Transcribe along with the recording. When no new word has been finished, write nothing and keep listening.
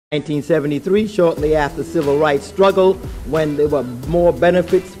1973, shortly after the civil rights struggle, when there were more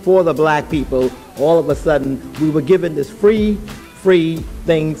benefits for the black people, all of a sudden we were given this free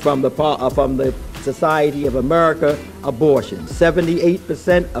thing from the Society of America, abortion.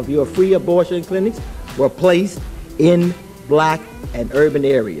 78% of your free abortion clinics were placed in black and urban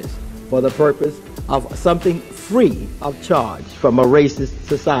areas for the purpose of something free of charge from a racist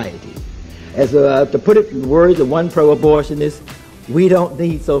society. As to put it in words of one pro-abortionist, we don't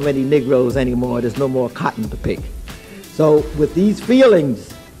need so many Negroes anymore. There's no more cotton to pick. So with these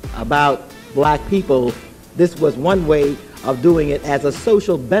feelings about black people, this was one way of doing it as a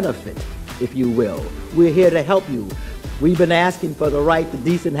social benefit, if you will. We're here to help you. We've been asking for the right to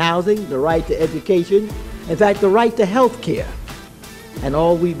decent housing, the right to education, in fact, the right to health care. And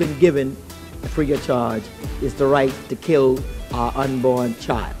all we've been given, free of charge, is the right to kill our unborn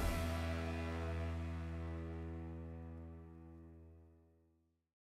child.